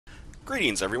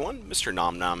Greetings everyone, Mr.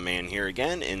 Nom Nom Man here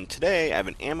again, and today I have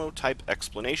an ammo type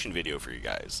explanation video for you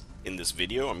guys. In this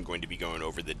video I'm going to be going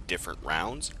over the different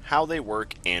rounds, how they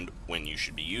work, and when you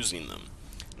should be using them.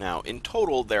 Now in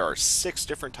total there are 6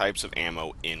 different types of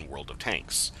ammo in World of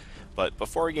Tanks. But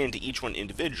before I get into each one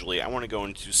individually, I want to go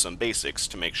into some basics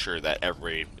to make sure that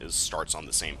everybody starts on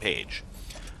the same page.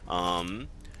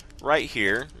 Right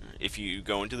here, if you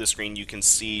go into the screen, you can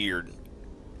see your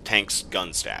tank's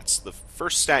gun stats. The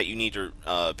first stat you need to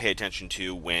pay attention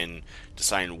to when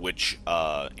deciding which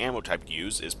ammo type to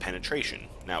use is penetration.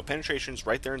 Now, penetration is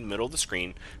right there in the middle of the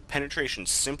screen. Penetration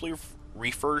simply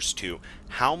refers to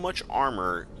how much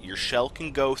armor your shell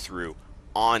can go through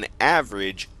on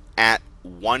average at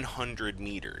 100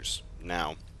 meters.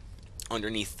 Now,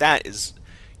 underneath that is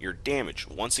your damage.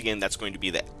 Once again, that's going to be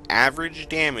the average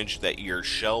damage that your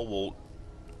shell will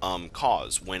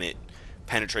cause when it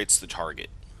penetrates the target.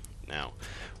 Now,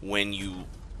 when you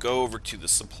go over to the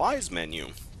supplies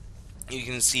menu, you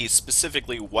can see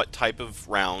specifically what type of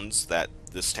rounds that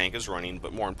this tank is running,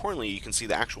 but more importantly, you can see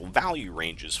the actual value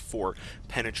ranges for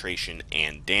penetration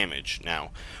and damage.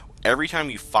 Now, every time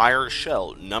you fire a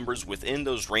shell, numbers within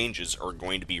those ranges are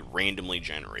going to be randomly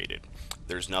generated.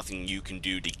 There's nothing you can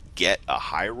do to get a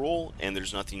high roll, and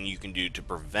there's nothing you can do to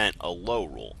prevent a low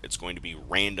roll. It's going to be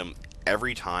random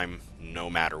every time, no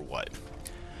matter what.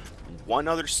 One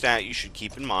other stat you should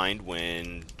keep in mind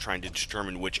when trying to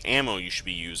determine which ammo you should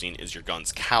be using is your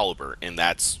gun's caliber, and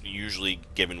that's usually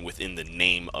given within the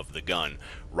name of the gun.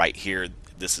 Right here,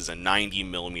 this is a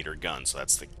 90mm gun, so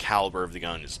that's the caliber of the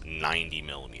gun is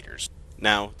 90mm.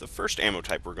 Now, the first ammo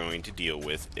type we're going to deal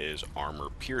with is armor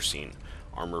piercing.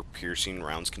 Armor piercing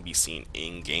rounds can be seen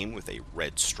in-game with a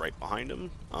red stripe behind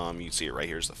them. You can see it right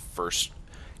here is the first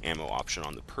ammo option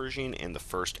on the Pershing and the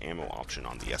first ammo option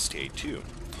on the STA-2.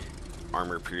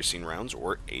 Armor piercing rounds,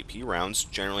 or AP rounds,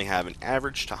 generally have an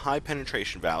average to high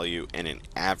penetration value and an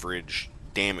average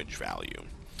damage value.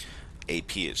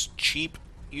 AP is cheap,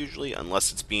 usually,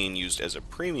 unless it's being used as a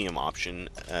premium option,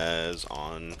 as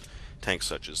on tanks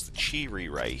such as the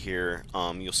Chiri right here.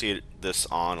 You'll see this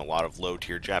on a lot of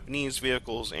low-tier Japanese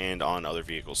vehicles and on other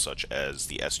vehicles such as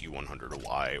the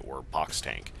Su-100Y or box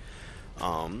tank.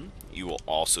 You will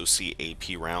also see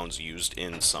AP rounds used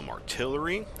in some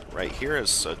artillery, right here,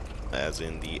 as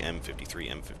in the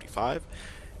M53, M55.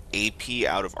 AP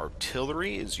out of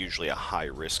artillery is usually a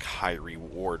high-risk,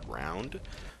 high-reward round,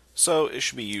 so it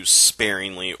should be used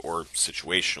sparingly or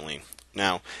situationally.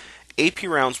 Now, AP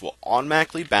rounds will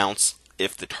automatically bounce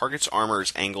if the target's armor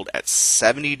is angled at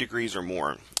 70 degrees or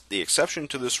more. The exception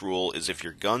to this rule is if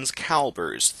your gun's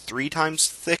caliber is 3 times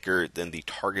thicker than the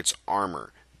target's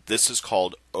armor. This is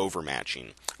called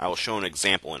overmatching. I will show an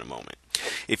example in a moment.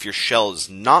 If your shell is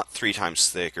not 3 times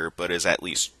thicker, but is at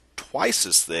least twice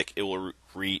as thick, it will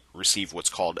receive what's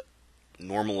called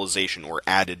normalization or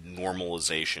added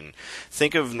normalization.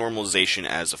 Think of normalization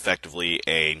as effectively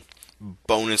a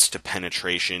bonus to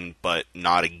penetration, but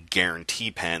not a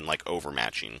guarantee pen like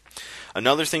overmatching.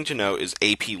 Another thing to note is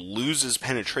AP loses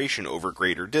penetration over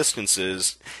greater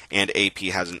distances, and AP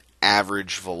has an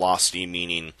average velocity,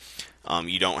 meaning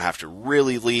you don't have to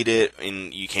really lead it,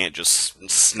 and you can't just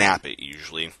snap it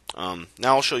usually. Now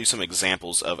I'll show you some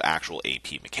examples of actual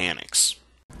AP mechanics.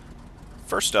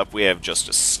 First up, we have just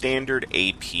a standard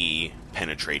AP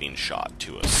penetrating shot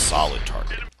to a solid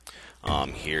target.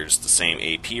 Here's the same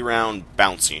AP round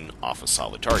bouncing off a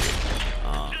solid target.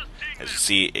 As you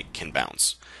see, it can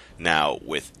bounce. Now,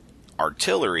 with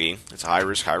artillery, it's a high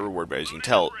risk, high reward, but as you can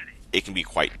tell, it can be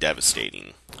quite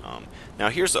devastating. Now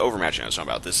here's the overmatching I was talking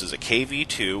about. This is a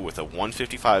KV-2 with a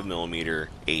 155mm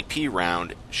AP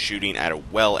round shooting at a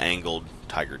well-angled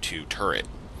Tiger II turret.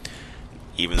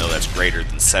 Even though that's greater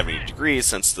than 70 degrees,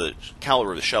 since the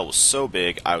caliber of the shell was so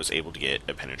big, I was able to get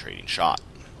a penetrating shot.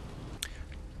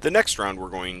 The next round we're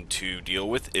going to deal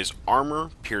with is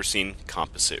Armor Piercing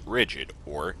Composite Rigid,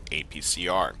 or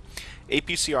APCR.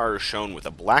 APCR is shown with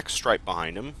a black stripe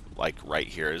behind them, like right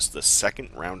here is the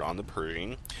second round on the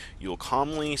Pershing. You'll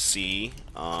commonly see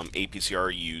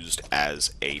APCR used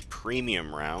as a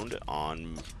premium round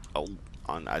on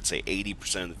I'd say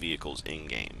 80% of the vehicles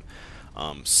in-game.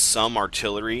 Some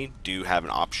artillery do have an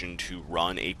option to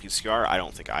run APCR. I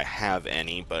don't think I have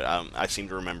any, but I seem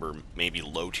to remember maybe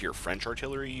low-tier French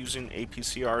artillery using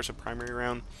APCR as a primary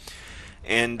round.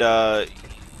 And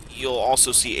you'll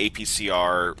also see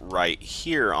APCR right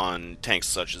here on tanks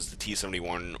such as the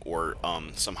T-71 or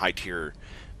some high-tier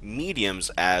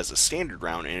mediums as a standard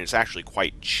round, and it's actually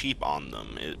quite cheap on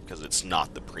them because it's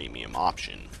not the premium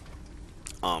option.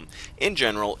 In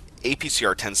general,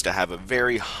 APCR tends to have a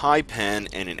very high pen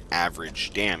and an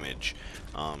average damage.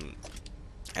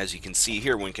 As you can see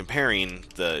here, when comparing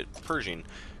the Pershing,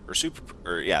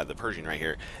 the Pershing right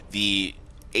here, the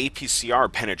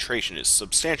APCR penetration is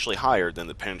substantially higher than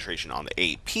the penetration on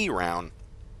the AP round,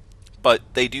 but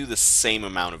they do the same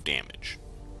amount of damage.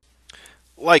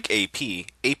 Like AP,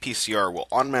 APCR will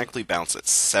automatically bounce at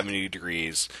 70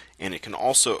 degrees, and it can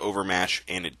also overmatch,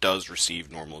 and it does receive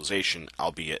normalization,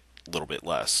 albeit a little bit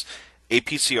less.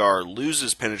 APCR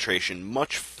loses penetration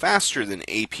much faster than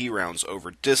AP rounds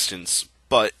over distance,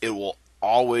 but it will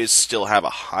always still have a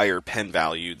higher pen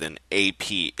value than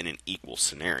AP in an equal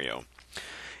scenario.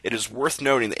 It is worth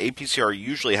noting that APCR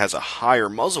usually has a higher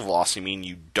muzzle velocity, meaning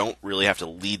you don't really have to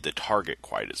lead the target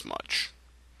quite as much.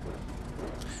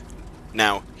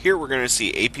 Now, here we're going to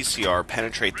see APCR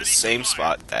penetrate the same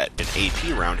spot that an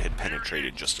AP round had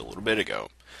penetrated just a little bit ago.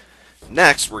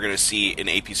 Next, we're going to see an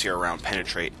APCR round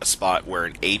penetrate a spot where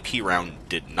an AP round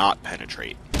did not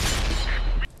penetrate.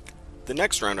 The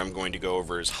next round I'm going to go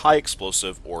over is High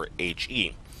Explosive, or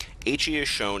HE. HE is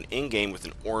shown in-game with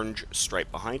an orange stripe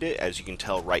behind it, as you can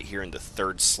tell right here in the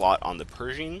third slot on the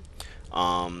Pershing.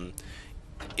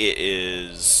 It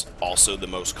is also the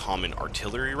most common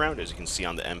artillery round, as you can see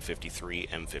on the M53,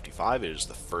 M55. It is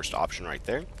the first option right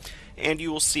there. And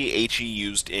you will see HE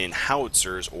used in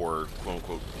howitzers, or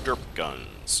quote-unquote derp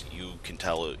guns. You can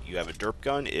tell you have a derp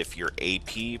gun if your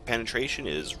AP penetration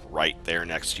is right there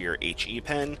next to your HE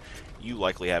pen. You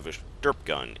likely have a derp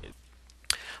gun.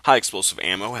 High explosive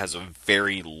ammo has a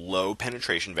very low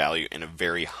penetration value and a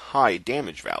very high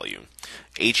damage value.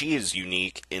 HE is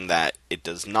unique in that it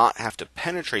does not have to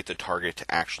penetrate the target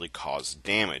to actually cause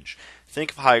damage.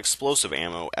 Think of high explosive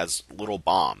ammo as little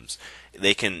bombs.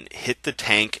 They can hit the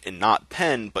tank and not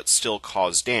pen, but still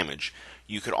cause damage.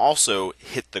 You could also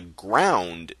hit the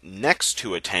ground next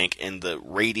to a tank, and the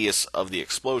radius of the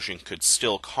explosion could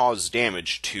still cause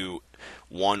damage to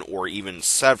one or even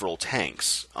several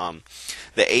tanks.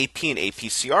 The AP and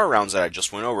APCR rounds that I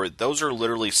just went over, those are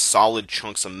literally solid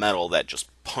chunks of metal that just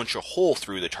punch a hole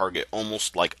through the target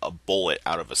almost like a bullet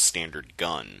out of a standard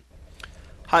gun.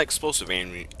 High explosive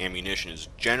ammunition is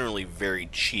generally very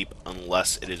cheap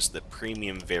unless it is the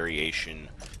premium variation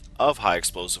of high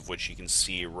explosive, which you can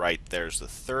see right there's the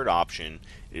third option.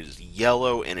 It is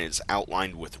yellow and it is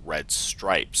outlined with red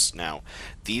stripes. Now,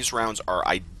 these rounds are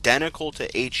identical to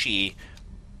HE,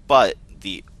 but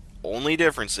the only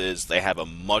difference is they have a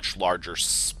much larger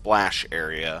splash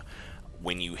area.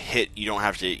 When you hit, you don't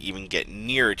have to even get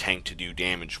near a tank to do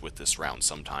damage with this round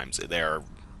sometimes. They are,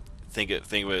 think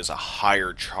of it as a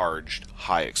higher charged,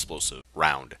 high explosive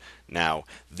round. Now,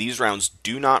 these rounds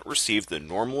do not receive the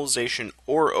normalization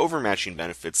or overmatching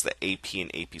benefits that AP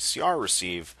and APCR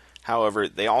receive. However,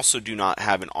 they also do not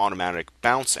have an automatic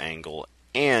bounce angle,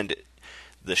 and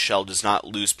the shell does not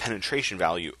lose penetration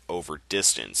value over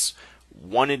distance.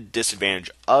 One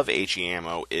disadvantage of HE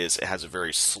ammo is it has a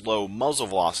very slow muzzle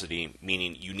velocity,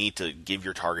 meaning you need to give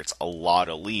your targets a lot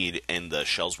of lead, and the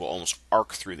shells will almost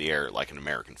arc through the air like an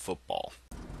American football.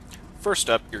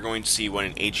 First up, you're going to see what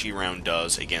an HE round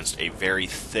does against a very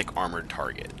thick armored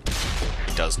target.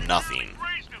 It does nothing.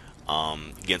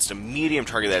 Against a medium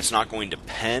target that's not going to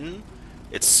pen,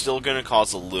 it's still going to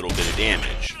cause a little bit of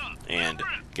damage. And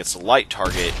against a light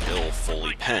target, it'll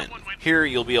fully pen. Here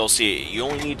you'll be able to see you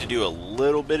only need to do a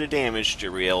little bit of damage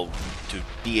to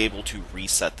be able to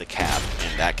reset the cap,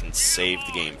 and that can save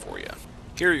the game for you.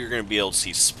 Here you're going to be able to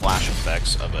see splash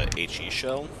effects of a HE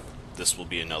shell. This will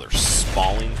be another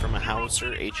spalling from a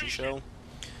howitzer HE shell.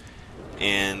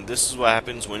 And this is what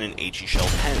happens when an HE shell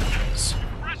pens.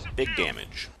 Big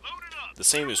damage. The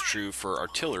same is true for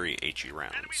artillery HE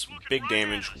rounds. Big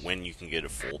damage when you can get a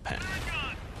full pen.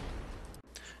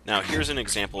 Now here's an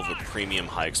example of a premium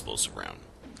high explosive round.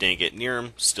 Didn't get near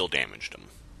him, still damaged him.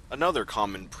 Another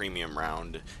common premium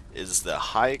round is the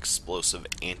high explosive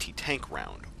anti-tank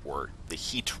round, or the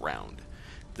heat round.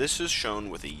 This is shown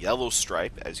with a yellow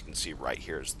stripe, as you can see right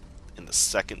here in the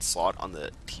second slot on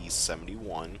the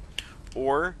T-71,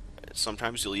 or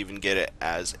sometimes you'll even get it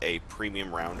as a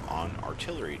premium round on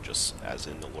artillery, just as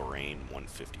in the Lorraine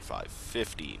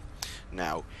 155-50.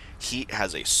 Now, heat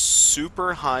has a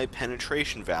super high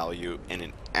penetration value and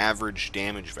an average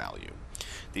damage value.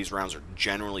 These rounds are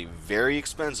generally very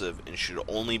expensive and should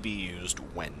only be used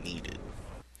when needed.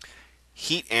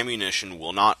 Heat ammunition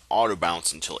will not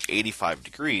auto-bounce until 85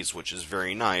 degrees, which is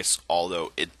very nice,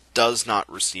 although it does not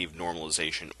receive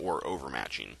normalization or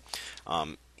overmatching.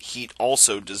 Heat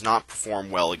also does not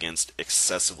perform well against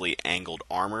excessively angled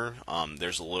armor.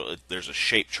 There's a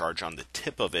shape charge on the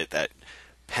tip of it that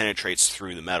penetrates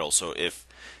through the metal, so if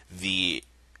the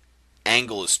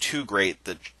angle is too great,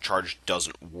 the charge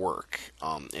doesn't work,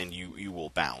 and you will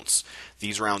bounce.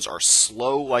 These rounds are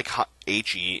slow like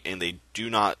HE, and they do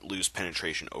not lose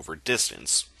penetration over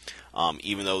distance.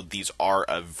 Even though these are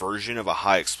a version of a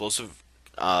high explosive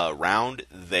round,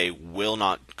 they will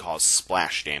not cause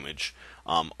splash damage,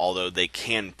 although they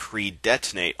can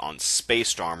pre-detonate on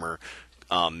spaced armor,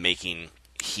 making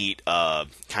heat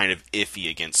kind of iffy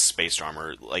against spaced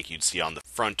armor like you'd see on the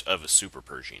front of a Super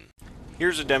Pershing.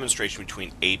 Here's a demonstration between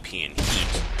AP and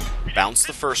heat. Bounce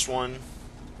the first one,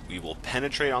 we will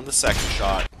penetrate on the second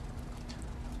shot,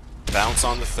 bounce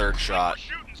on the third shot,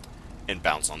 and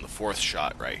bounce on the fourth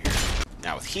shot right here.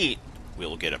 Now with heat,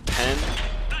 we'll get a pen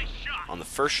on the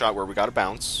first shot where we got a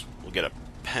bounce, we'll get a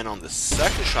pen on the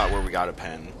second shot where we got a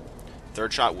pen,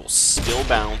 third shot will still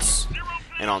bounce,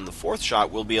 and on the fourth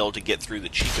shot we'll be able to get through the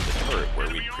cheek of the turret where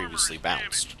we previously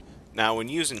bounced. Now when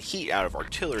using heat out of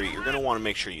artillery, you're going to want to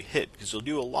make sure you hit because you'll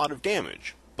do a lot of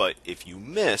damage, but if you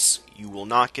miss, you will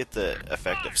not get the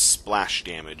effect of splash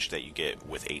damage that you get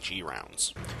with HE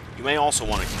rounds. You may also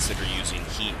want to consider using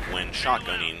heat when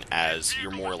shotgunning, as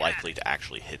you're more likely to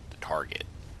actually hit the target.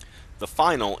 The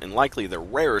final, and likely the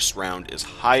rarest round, is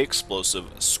high explosive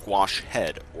squash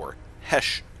head, or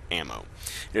HESH ammo.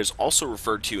 It is also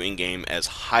referred to in-game as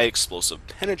high explosive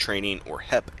penetrating, or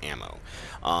HEP ammo.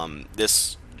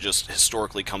 This just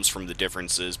historically comes from the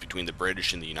differences between the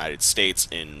British and the United States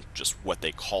in just what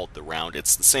they called the round.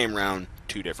 It's the same round,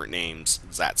 two different names,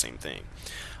 exact same thing.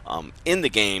 In the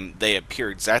game, they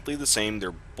appear exactly the same. They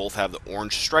both have the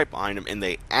orange stripe behind them, and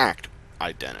they act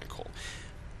identical.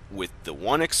 With the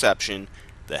one exception,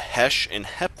 the HESH and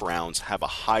HEP rounds have a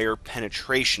higher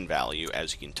penetration value,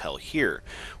 as you can tell here.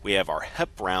 We have our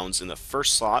HEP rounds in the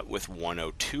first slot with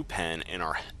 102 pen, and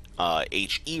our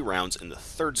HE rounds in the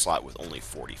third slot with only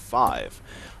 45.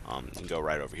 You can go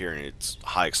right over here and it's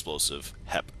high explosive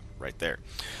HEP right there.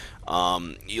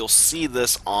 You'll see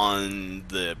this on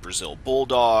the Brazil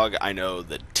Bulldog. I know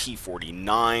the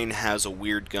T-49 has a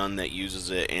weird gun that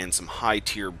uses it, and some high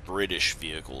tier British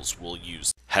vehicles will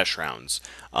use HESH rounds.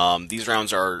 These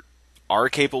rounds are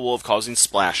capable of causing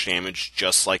splash damage,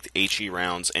 just like the HE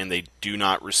rounds, and they do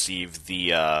not receive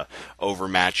the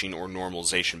overmatching or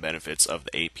normalization benefits of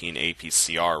the AP and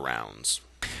APCR rounds.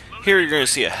 Here you're going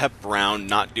to see a HEP round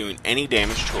not doing any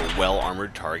damage to a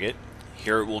well-armored target.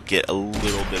 Here it will get a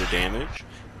little bit of damage.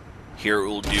 Here it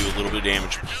will do a little bit of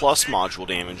damage plus module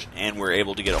damage, and we're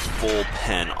able to get a full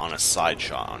pen on a side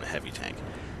shot on a heavy tank.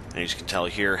 And as you can tell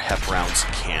here, HEP rounds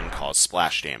can cause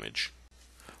splash damage.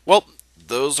 Well,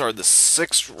 those are the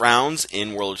 6 rounds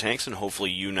in World of Tanks, and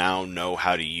hopefully you now know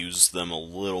how to use them a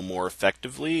little more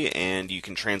effectively, and you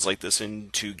can translate this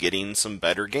into getting some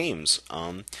better games.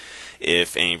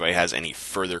 If anybody has any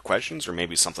further questions, or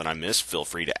maybe something I missed, feel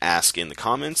free to ask in the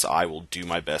comments. I will do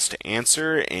my best to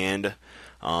answer, and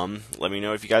let me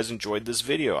know if you guys enjoyed this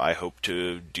video. I hope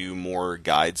to do more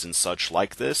guides and such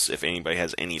like this. If anybody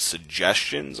has any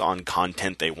suggestions on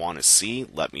content they want to see,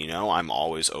 let me know. I'm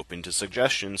always open to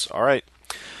suggestions. Alright.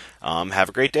 Have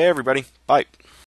a great day, everybody. Bye.